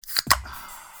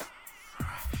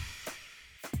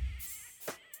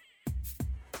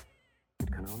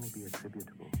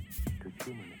attributable to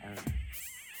human error.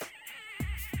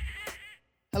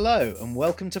 Hello and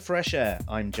welcome to Fresh Air.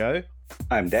 I'm Joe.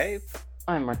 I'm Dave.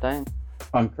 I'm Martijn.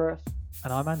 I'm Chris.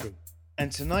 And I'm Andy.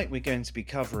 And tonight we're going to be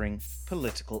covering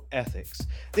political ethics.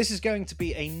 This is going to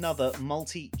be another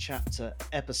multi-chapter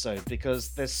episode because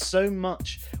there's so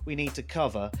much we need to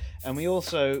cover, and we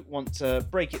also want to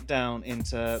break it down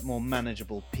into more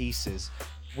manageable pieces.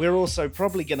 We're also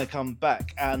probably going to come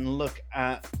back and look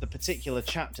at the particular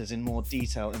chapters in more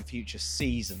detail in future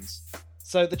seasons.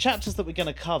 So the chapters that we're going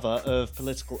to cover of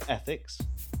political ethics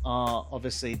are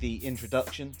obviously the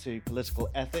introduction to political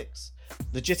ethics,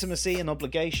 legitimacy and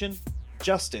obligation,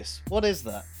 justice, what is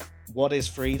that? What is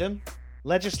freedom?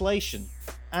 Legislation,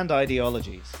 and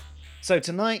ideologies. So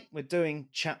tonight we're doing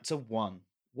chapter 1.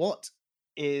 What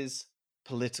is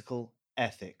political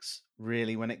ethics,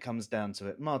 really, when it comes down to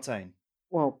it? Martijn.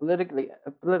 Well,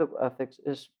 political ethics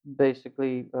is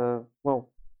basically,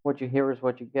 what you hear is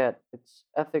what you get. It's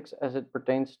ethics as it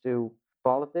pertains to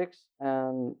politics,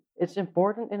 and it's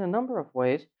important in a number of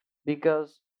ways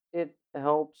because it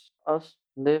helps us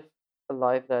live a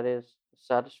life that is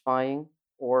satisfying,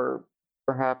 or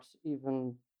perhaps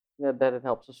even that it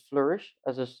helps us flourish,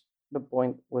 as is the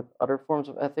point with other forms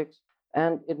of ethics.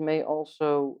 And it may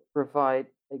also provide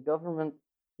a government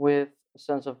with a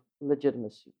sense of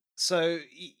legitimacy. So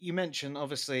you mentioned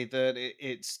obviously that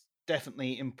it's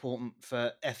definitely important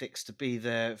for ethics to be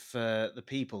there for the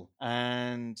people,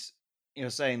 and you're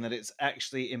saying that it's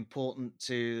actually important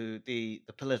to the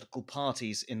political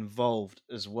parties involved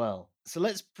as well. So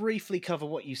let's briefly cover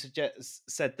what you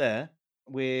said there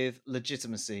with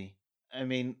legitimacy. I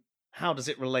mean, how does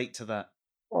it relate to that?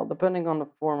 Well, depending on the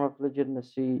form of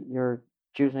legitimacy you're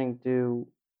choosing to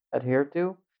adhere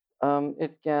to,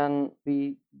 it can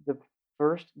be the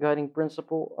first guiding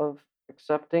principle of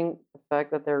accepting the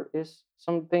fact that there is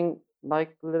something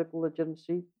like political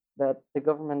legitimacy, that the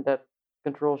government that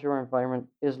controls your environment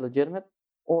is legitimate,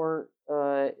 or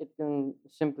it can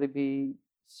simply be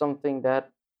something that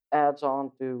adds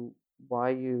on to why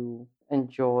you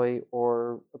enjoy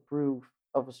or approve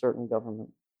of a certain government.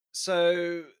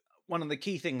 So one of the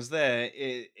key things there,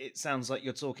 it sounds like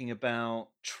you're talking about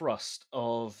trust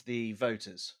of the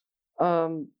voters.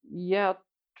 Yeah,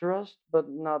 trust, but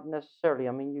not necessarily.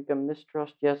 I mean, you can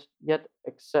mistrust, yes, yet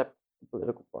accept the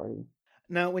political party.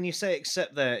 Now, when you say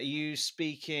accept there, are you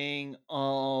speaking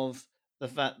of the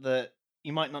fact that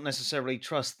you might not necessarily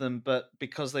trust them, but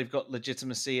because they've got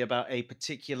legitimacy about a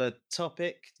particular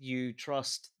topic, you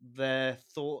trust their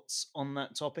thoughts on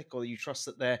that topic, or you trust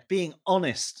that they're being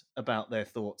honest about their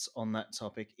thoughts on that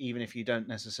topic, even if you don't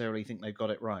necessarily think they've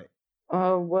got it right?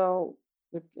 Well,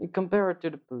 compare it to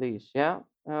the police, yeah.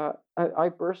 I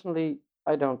personally,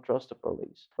 I don't trust the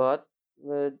police, but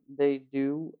they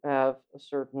do have a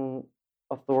certain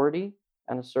authority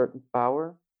and a certain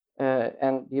power,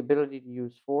 and the ability to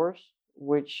use force,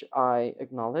 which I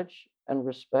acknowledge and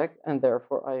respect, and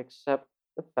therefore I accept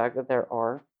the fact that there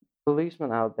are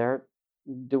policemen out there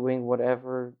doing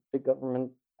whatever the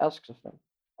government asks of them.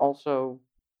 Also,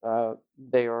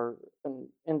 they are an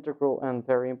integral and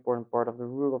very important part of the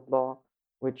rule of law,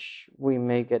 which we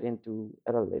may get into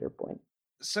at a later point.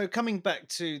 So, coming back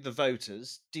to the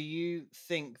voters, do you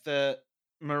think that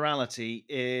morality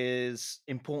is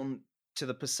important to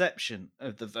the perception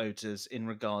of the voters in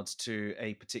regards to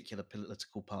a particular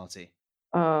political party?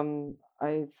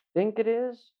 I think it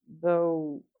is,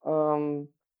 though. I'm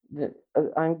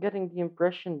getting the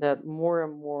impression that more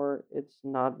and more it's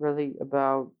not really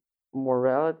about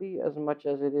morality as much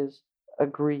as it is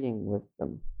agreeing with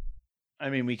them. I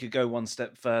mean, we could go one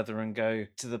step further and go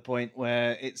to the point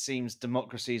where it seems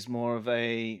democracy is more of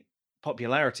a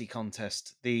popularity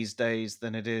contest these days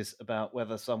than it is about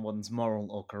whether someone's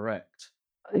moral or correct.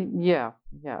 Yeah,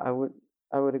 I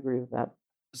would agree with that.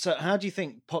 So, how do you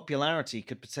think popularity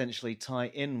could potentially tie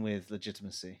in with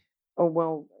legitimacy? Oh,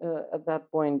 well, at that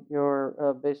point,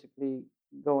 you're basically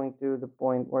going to the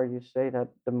point where you say that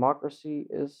democracy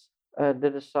is the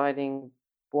deciding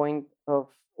point of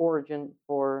origin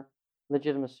for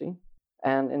legitimacy.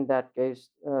 And in that case,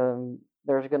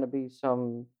 there's going to be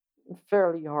some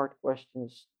fairly hard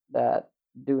questions that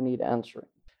do need answering.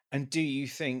 And do you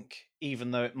think,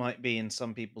 even though it might be in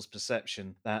some people's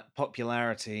perception, that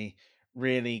popularity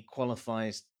really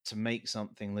qualifies to make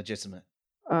something legitimate?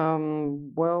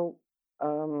 Well,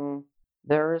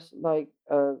 there is like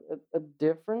a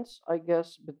difference, I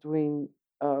guess, between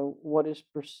what is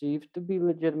perceived to be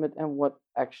legitimate and what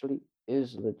actually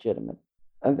is legitimate.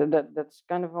 And that's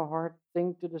kind of a hard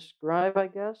thing to describe, I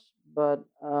guess. But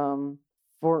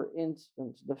for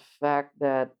instance, the fact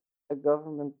that a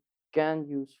government can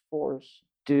use force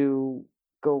to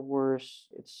coerce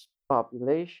its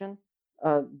population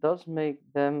does make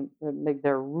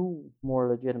their rule more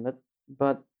legitimate,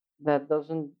 but that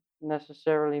doesn't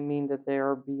necessarily mean that they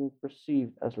are being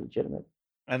perceived as legitimate.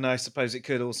 And I suppose it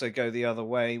could also go the other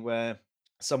way, where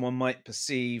someone might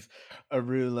perceive a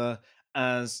ruler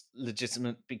as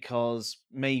legitimate because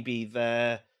maybe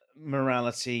their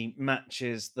morality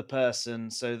matches the person,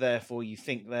 so therefore you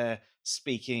think they're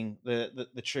speaking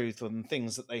the truth on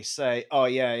things that they say. Oh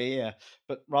yeah, yeah, yeah.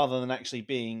 But rather than actually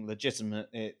being legitimate,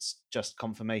 it's just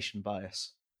confirmation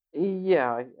bias.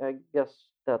 Yeah, I guess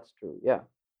that's true. Yeah.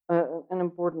 An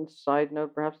important side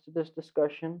note, perhaps, to this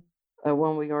discussion,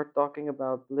 when we are talking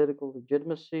about political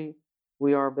legitimacy,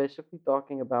 we are basically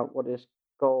talking about what is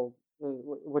called,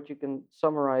 what you can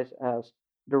summarize as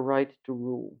the right to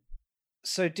rule.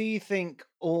 So, do you think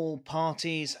all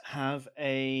parties have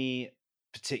a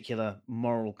particular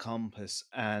moral compass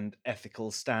and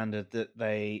ethical standard that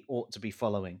they ought to be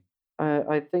following?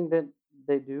 I think that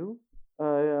they do,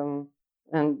 um,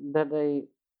 and that they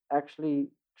actually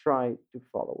try to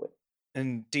follow it.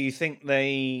 And do you think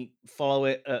they follow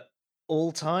it at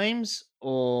all times,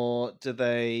 or do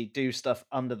they do stuff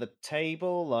under the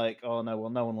table, like, oh no, well,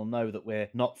 no one will know that we're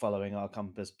not following our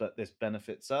compass, but this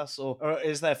benefits us? Or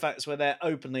is there facts where they're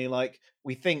openly like,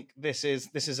 we think this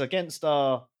is against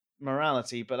our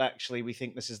morality, but actually we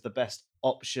think this is the best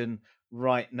option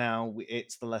right now.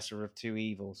 It's the lesser of two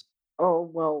evils. Oh,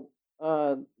 well,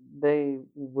 they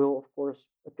will, of course,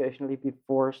 occasionally be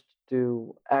forced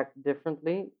to act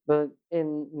differently, but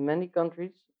in many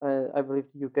countries, I believe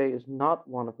the UK is not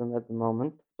one of them at the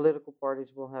moment, political parties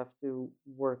will have to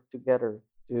work together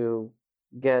to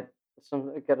get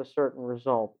get a certain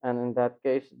result. And in that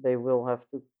case, they will have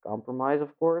to compromise,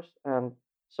 of course, and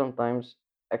sometimes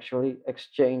actually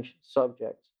exchange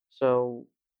subjects. So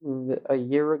a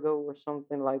year ago or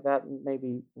something like that,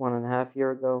 maybe 1.5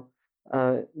 years ago,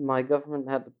 my government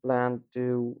had the plan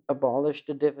to abolish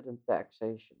the dividend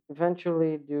taxation.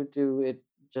 Eventually, due to it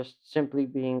just simply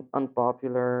being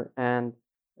unpopular, and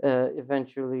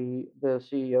eventually the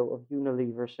CEO of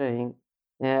Unilever saying,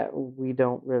 "Yeah, we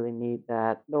don't really need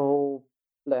that," the whole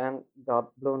plan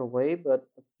got blown away. But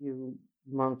a few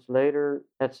months later,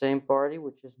 that same party,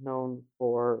 which is known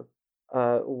for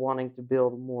wanting to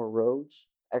build more roads,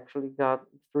 actually got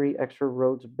 3 extra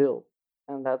roads built,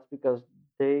 and that's because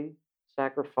they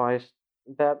sacrificed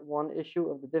that one issue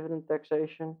of the dividend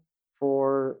taxation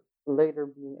for later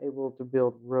being able to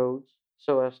build roads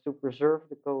so as to preserve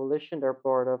the coalition they're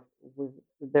part of with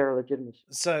their legitimacy.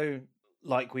 So,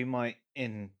 like we might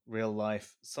in real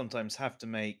life sometimes have to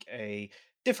make a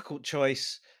difficult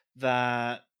choice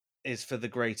that is for the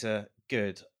greater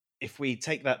good. If we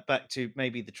take that back to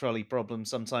maybe the trolley problem,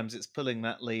 sometimes it's pulling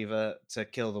that lever to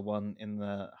kill the one in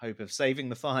the hope of saving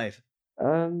the five.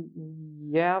 Um,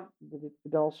 yeah, but it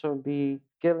could also be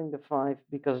killing the five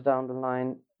because down the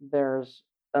line there's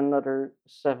another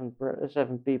seven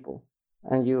people,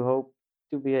 and you hope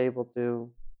to be able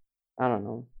to, I don't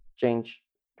know, change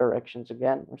directions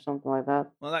again or something like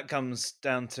that. Well, that comes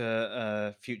down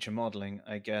to future modeling,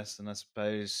 I guess. And I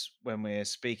suppose when we're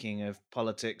speaking of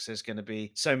politics, there's going to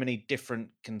be so many different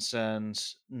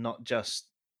concerns, not just,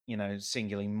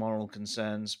 singularly moral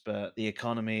concerns, but the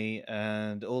economy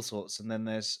and all sorts. And then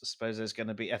I suppose there's going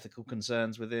to be ethical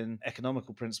concerns within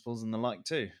economical principles and the like,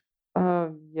 too.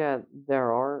 Yeah,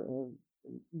 there are.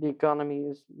 The economy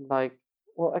is like,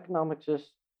 well, economics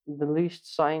is the least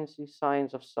sciencey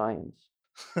science of science.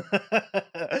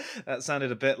 That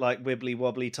sounded a bit like wibbly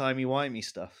wobbly, timey wimey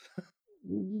stuff.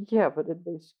 Yeah, but it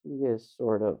basically is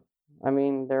sort of. I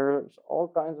mean, there's all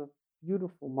kinds of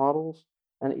beautiful models,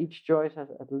 and each choice has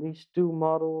at least two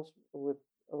models with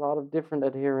a lot of different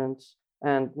adherents,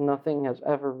 and nothing has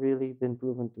ever really been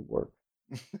proven to work.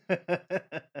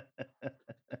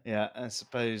 Yeah, I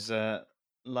suppose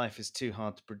life is too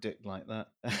hard to predict like that.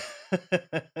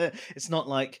 It's not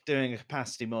like doing a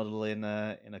capacity model in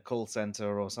a call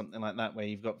center or something like that, where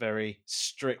you've got very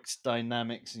strict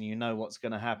dynamics and you know what's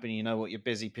going to happen. You know what your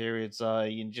busy periods are.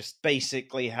 You just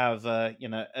basically have an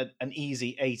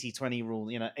easy 80-20 rule.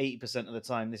 80% of the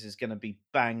time this is going to be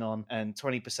bang on, and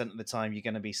 20% of the time you're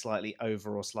going to be slightly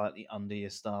over or slightly under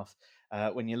your staff.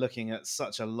 When you're looking at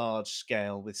such a large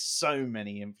scale with so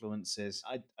many influences,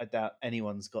 I doubt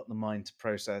anyone's got the mind to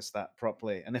process that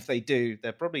properly. And if they do,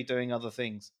 they're probably doing other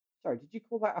things. Sorry, did you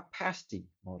call that a pasty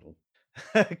model?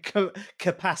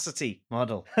 Capacity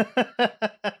model.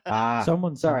 Ah,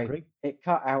 Someone's sorry, hungry. it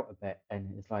cut out a bit,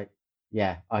 and it's like,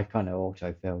 yeah, I kind of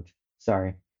auto-filled.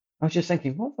 Sorry, I was just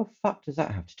thinking, what the fuck does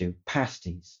that have to do?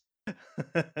 Pasties.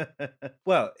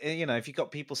 Well, if you've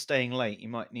got people staying late, you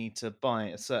might need to buy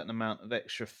a certain amount of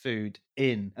extra food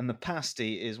in. And the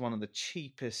pasty is one of the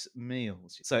cheapest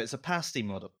meals. So it's a pasty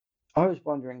model. I was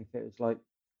wondering if it was like,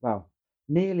 well,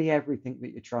 nearly everything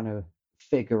that you're trying to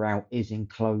figure out is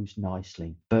enclosed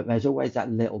nicely, but there's always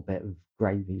that little bit of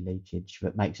gravy leakage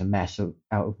that makes a mess out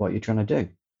of what you're trying to do.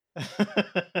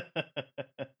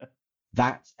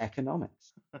 That's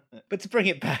economics. But to bring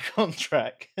it back on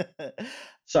track.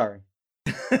 Sorry.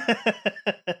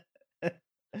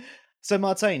 So,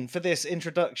 Martijn, for this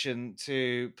introduction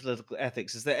to political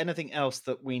ethics, is there anything else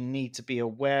that we need to be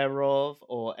aware of,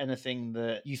 or anything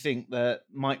that you think that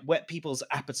might whet people's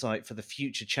appetite for the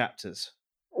future chapters?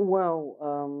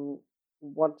 Well,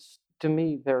 what's to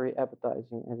me very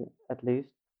appetizing, at least,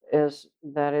 is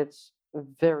that it's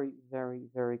very, very,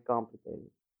 very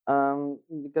complicated.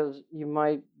 Because you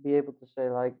might be able to say,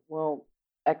 like, well,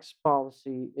 X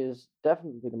policy is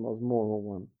definitely the most moral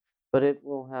one, but it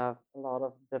will have a lot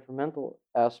of detrimental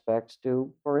aspects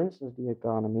to, for instance, the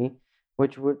economy,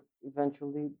 which would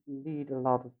eventually lead a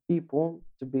lot of people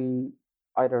to be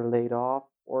either laid off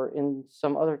or, in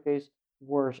some other case,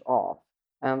 worse off.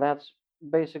 And that's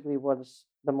basically what is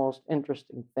the most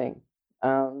interesting thing.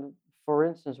 For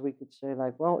instance, we could say,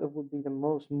 like, well, it would be the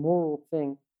most moral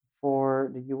thing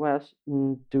for the US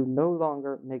to no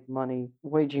longer make money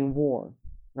waging war,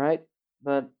 right?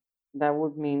 But that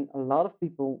would mean a lot of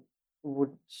people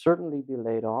would certainly be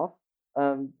laid off.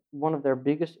 One of their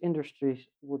biggest industries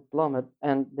would plummet,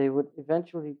 and they would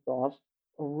eventually cause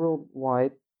a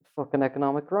worldwide fucking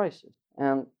economic crisis.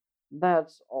 And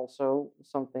that's also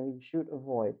something you should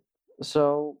avoid.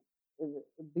 So uh,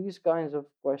 these kinds of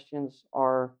questions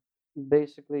are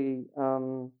basically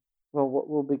well, what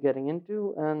we'll be getting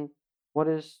into, and what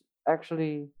is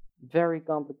actually very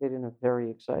complicated and very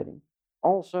exciting.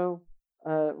 Also,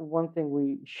 one thing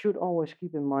we should always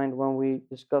keep in mind when we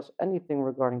discuss anything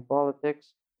regarding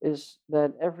politics is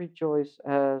that every choice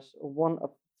has one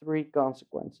of three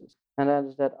consequences, and that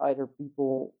is that either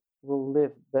people will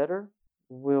live better,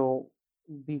 will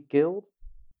be killed,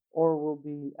 or will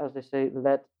be, as they say,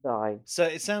 let die. So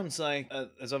it sounds like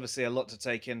there's obviously a lot to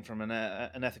take in from an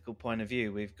ethical point of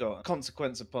view. We've got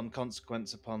consequence upon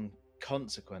consequence upon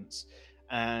consequence,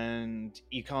 and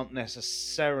you can't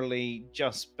necessarily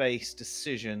just base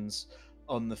decisions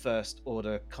on the first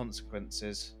order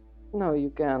consequences. No,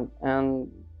 you can't, and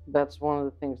that's one of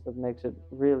the things that makes it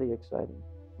really exciting.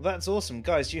 Well, that's awesome.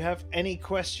 Guys, do you have any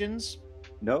questions?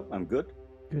 No, I'm good.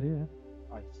 Good,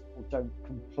 yeah. I still don't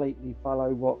completely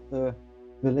follow what the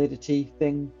validity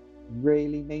thing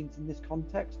really means in this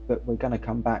context, but we're going to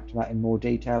come back to that in more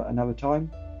detail another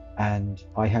time. And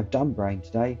I have done brain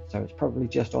today, so it's probably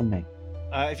just on me.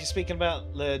 If you're speaking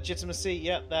about legitimacy,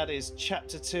 yep, that is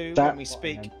chapter 2 That's when we what I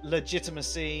speak meant.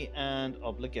 legitimacy and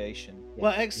obligation. Yeah,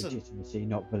 Well, excellent. Legitimacy,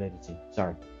 not validity.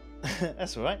 Sorry.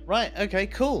 That's all right. Right, okay,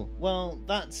 cool. Well,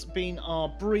 that's been our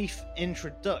brief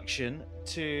introduction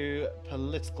to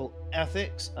political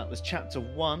ethics. That was chapter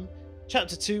 1.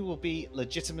 Chapter 2 will be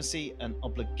legitimacy and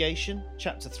obligation.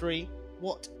 Chapter 3,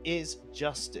 what is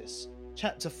justice?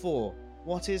 Chapter 4,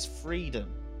 what is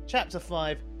freedom? Chapter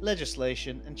 5,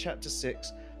 legislation. And chapter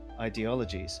 6,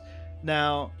 ideologies.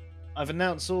 Now, I've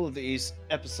announced all of these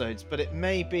episodes, but it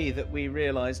may be that we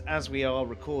realise as we are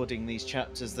recording these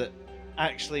chapters that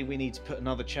actually we need to put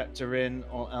another chapter in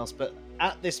or else. But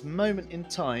at this moment in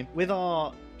time, with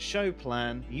our show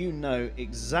plan, you know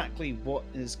exactly what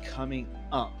is coming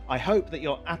up. I hope that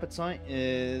your appetite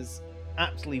is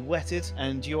aptly whetted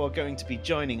and you are going to be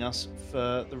joining us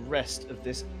for the rest of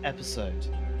this episode.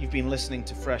 You've been listening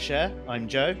to Fresh Air. I'm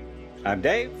Joe. I'm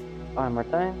Dave. I'm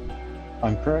Martijn.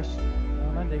 I'm Chris.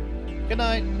 I'm Andy. Good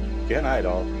night. Good night,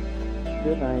 all.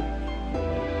 Good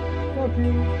night. Love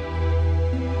you.